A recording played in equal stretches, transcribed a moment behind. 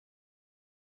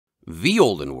The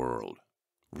Olden World,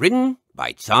 written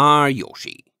by Czar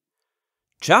Yoshi.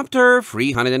 Chapter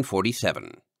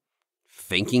 347,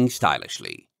 Thinking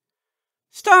Stylishly.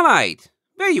 Starlight,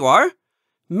 there you are.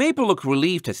 Maple looked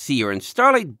relieved to see her, and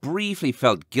Starlight briefly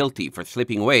felt guilty for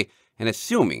slipping away and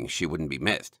assuming she wouldn't be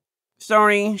missed.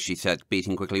 Sorry, she said,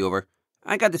 pacing quickly over.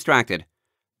 I got distracted.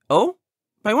 Oh?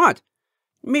 By what?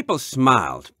 Maple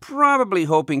smiled, probably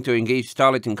hoping to engage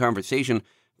Starlight in conversation,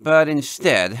 but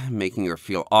instead making her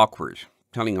feel awkward.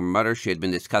 Telling her mother she had been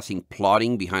discussing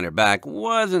plotting behind her back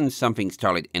wasn't something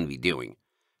Starlight envied doing.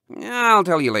 I'll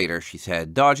tell you later, she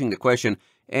said, dodging the question,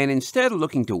 and instead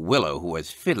looking to Willow, who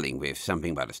was fiddling with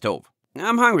something by the stove.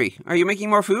 I'm hungry. Are you making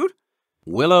more food?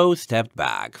 Willow stepped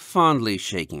back, fondly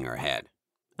shaking her head.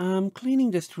 I'm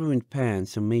cleaning this ruined pan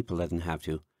so Maple doesn't have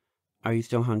to. Are you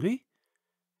still hungry?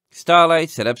 Starlight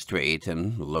sat up straight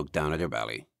and looked down at her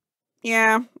belly.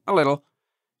 Yeah, a little.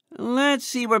 Let's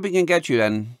see what we can get you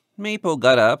then. Maple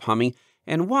got up, humming,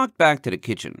 and walked back to the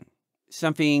kitchen.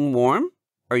 Something warm?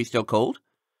 Are you still cold?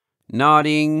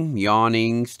 Nodding,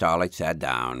 yawning, Starlight sat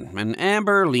down, and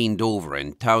Amber leaned over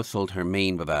and tousled her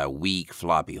mane with a weak,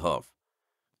 floppy hoof.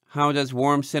 How does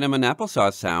warm cinnamon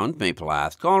applesauce sound? Maple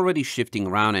asked, already shifting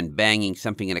around and banging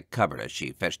something in a cupboard as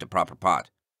she fetched a proper pot.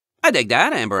 I dig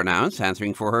that, Amber announced,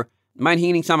 answering for her. Mind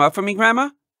heating some up for me,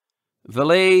 Grandma?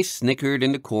 Valet snickered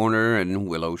in the corner, and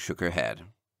Willow shook her head.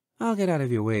 I'll get out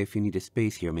of your way if you need a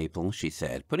space here, Maple, she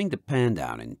said, putting the pan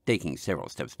down and taking several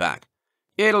steps back.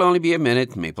 It'll only be a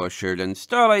minute, Maple assured, and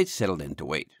Starlight settled in to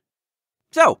wait.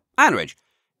 So, Anridge.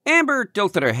 Amber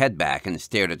tilted her head back and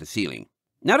stared at the ceiling.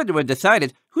 Now that we've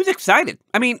decided, who's excited?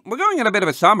 I mean, we're going on a bit of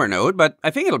a somber note, but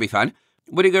I think it'll be fun.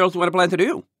 What do you girls want to plan to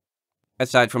do?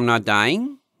 Aside from not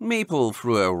dying, Maple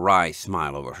threw a wry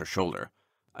smile over her shoulder.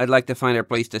 I'd like to find a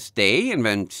place to stay and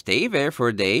then stay there for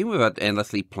a day without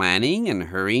endlessly planning and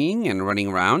hurrying and running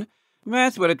around.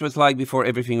 That's what it was like before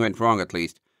everything went wrong, at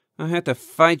least. I had to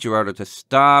fight Gerardo to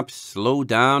stop, slow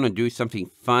down, and do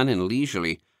something fun and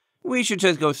leisurely. We should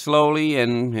just go slowly,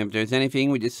 and if there's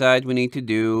anything we decide we need to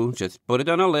do, just put it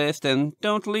on a list and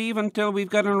don't leave until we've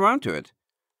gotten around to it.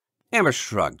 Amber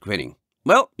shrugged, grinning.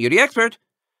 Well, you're the expert.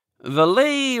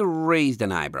 Valet raised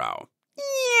an eyebrow.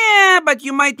 Yeah, but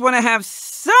you might want to have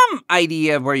some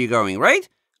idea of where you're going, right?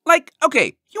 Like,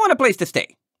 okay, you want a place to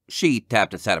stay. She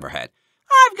tapped the side of her head.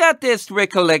 I've got this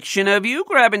recollection of you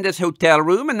grabbing this hotel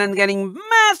room and then getting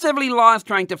massively lost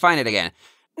trying to find it again.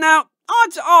 Now,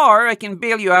 odds are I can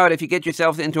bail you out if you get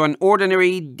yourself into an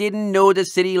ordinary,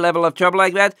 didn't-know-the-city level of trouble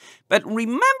like that. But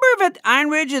remember that Iron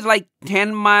Ridge is like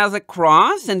 10 miles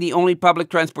across and the only public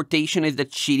transportation is the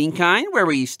cheating kind, where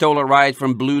we stole a ride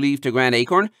from Blue Leaf to Grand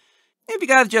Acorn? If you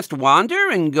guys just wander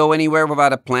and go anywhere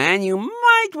without a plan, you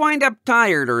might wind up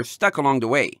tired or stuck along the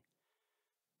way.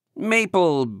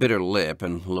 Maple bit her lip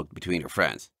and looked between her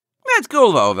friends. That's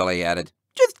cool, though, Valet added.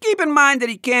 Just keep in mind that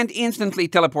he can't instantly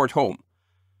teleport home.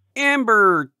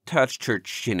 Amber touched her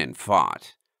chin and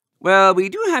thought. Well, we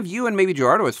do have you and maybe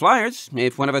Gerardo as flyers.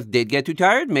 If one of us did get too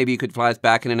tired, maybe you could fly us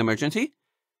back in an emergency.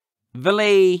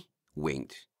 Valet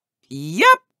winked.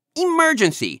 Yep,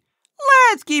 emergency.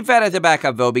 Let's keep that as a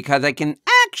backup, though, because I can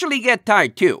actually get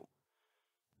tired, too.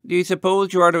 Do you suppose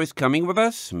Gerardo is coming with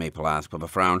us? Maple asked with a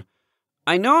frown.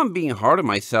 I know I'm being hard on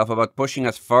myself about pushing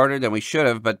us farther than we should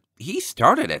have, but he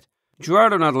started it.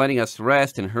 Gerardo not letting us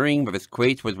rest and hurrying with his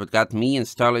crates was what got me and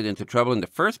Starlight into trouble in the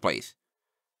first place.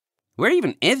 Where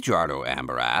even is Gerardo?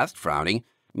 Amber asked, frowning.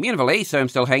 Me and Valet saw him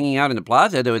still hanging out in the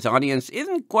plaza, though his audience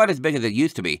isn't quite as big as it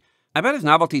used to be. I bet his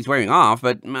novelty's wearing off,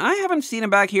 but I haven't seen him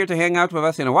back here to hang out with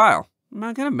us in a while.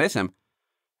 I'm gonna miss him.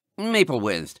 Maple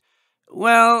winced.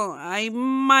 Well, I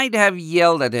might have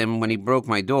yelled at him when he broke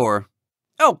my door.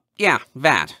 Oh, yeah,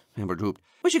 that, Amber drooped.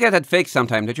 We should get that fixed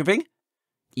sometime, don't you think?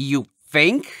 You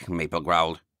think? Maple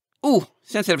growled. Ooh,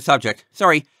 sensitive subject.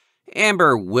 Sorry.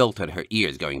 Amber wilted, her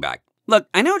ears going back. Look,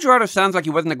 I know Gerardo sounds like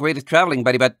he wasn't the greatest traveling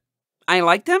buddy, but I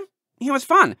liked him. He was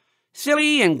fun.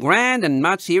 Silly and grand and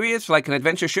not serious like an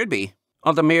adventure should be.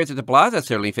 All the mayors at the plaza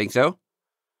certainly think so.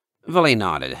 Valet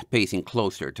nodded, pacing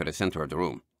closer to the center of the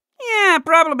room. Yeah,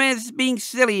 problem is, being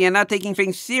silly and not taking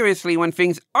things seriously when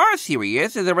things are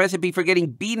serious is a recipe for getting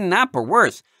beaten up or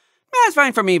worse. That's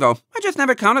fine for me, though. I just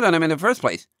never counted on him in the first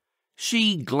place.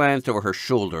 She glanced over her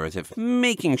shoulder as if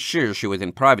making sure she was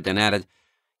in private and added,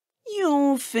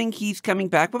 You think he's coming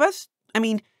back with us? I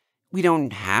mean, we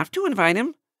don't have to invite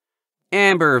him.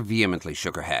 Amber vehemently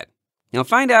shook her head. He'll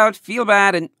find out, feel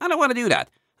bad, and I don't want to do that.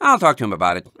 I'll talk to him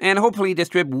about it, and hopefully this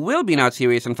trip will be not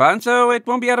serious and fun, so it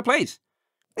won't be out of place.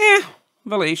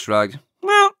 Valet shrugged.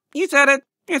 Well, you said it.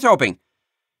 Here's hoping.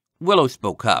 Willow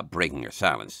spoke up, breaking her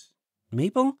silence.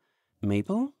 Maple?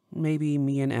 Maybe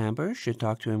me and Amber should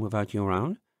talk to him without you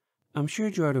around. I'm sure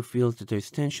Gerardo feels that there's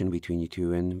tension between you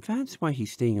two, and that's why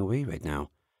he's staying away right now.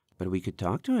 But we could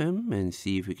talk to him and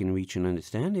see if we can reach an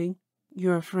understanding.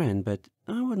 You're a friend, but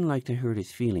I wouldn't like to hurt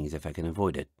his feelings if I can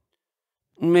avoid it."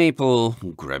 Maple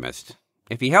grimaced.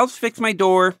 "If he helps fix my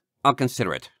door, I'll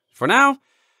consider it. For now,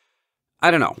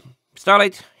 I don't know.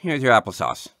 Starlight, here's your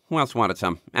applesauce. Who else wanted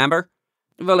some? Amber?"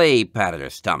 Valet patted her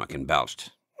stomach and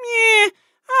belched.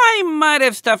 I might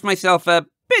have stuffed myself a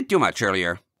bit too much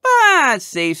earlier, but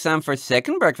save some for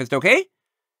second breakfast, okay?"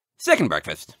 Second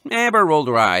breakfast. Amber rolled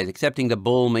her eyes, accepting the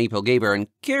bowl Maple gave her and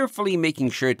carefully making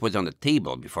sure it was on the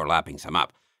table before lapping some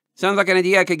up. "Sounds like an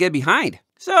idea I could get behind.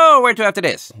 So, where to after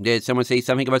this? Did someone say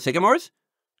something about sycamores?"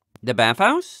 "The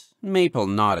bathhouse?" Maple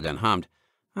nodded and hummed.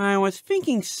 "I was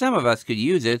thinking some of us could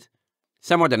use it."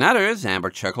 "Some more than others," Amber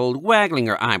chuckled, waggling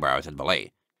her eyebrows at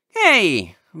Valet.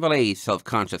 "Hey!" Valet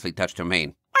self-consciously touched her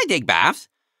mane. "I dig baths."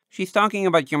 "She's talking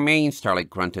about your mane," Starlight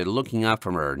grunted, looking up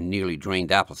from her nearly drained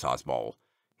applesauce bowl.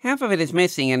 "Half of it is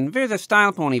missing, and there's a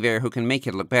style pony there who can make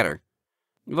it look better."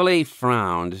 Valet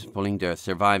frowned, pulling the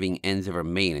surviving ends of her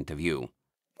mane into view.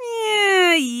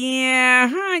 Yeah,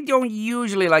 I don't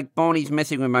usually like ponies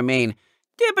messing with my mane.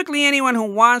 Typically anyone who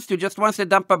wants to just wants to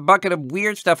dump a bucket of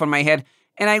weird stuff on my head,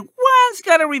 and I once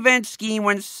got a revenge scheme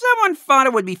when someone thought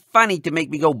it would be funny to make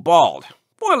me go bald.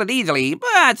 Foil it easily,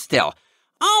 but still.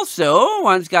 Also,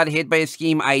 once got hit by a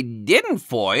scheme I didn't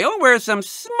foil, where some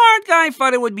smart guy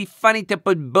thought it would be funny to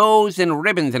put bows and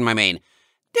ribbons in my mane.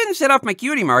 Didn't set off my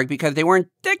cutie mark because they weren't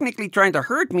technically trying to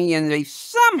hurt me, and they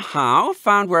somehow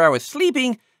found where I was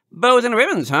sleeping. Bows and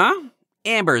ribbons, huh?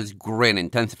 Amber's grin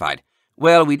intensified.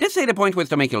 "Well, we did say the point was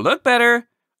to make it look better."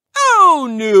 "Oh,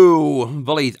 no!"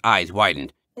 Valet's eyes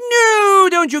widened. "No,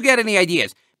 don't you get any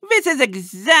ideas? This is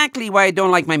exactly why I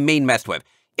don't like my mane messed with.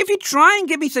 If you try and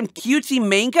give me some cutesy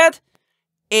mane cut..."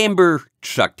 Amber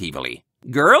chucked evilly.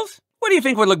 "Girls, what do you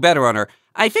think would look better on her?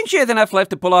 I think she has enough left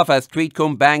to pull off a straight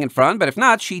comb bang in front, but if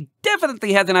not, she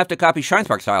definitely has enough to copy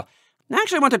Shinespark style. I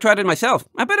actually want to try it myself.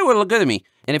 I bet it would look good on me.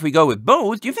 And if we go with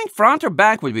bows, do you think front or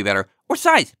back would be better? Or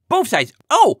sides? Both sides.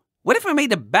 Oh, what if we made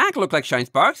the back look like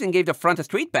Shinesparks and gave the front a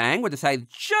straight bang with the sides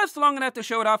just long enough to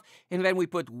show it off, and then we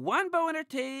put one bow in her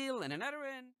tail and another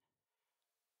in..."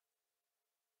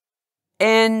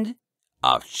 End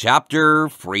of chapter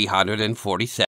 347.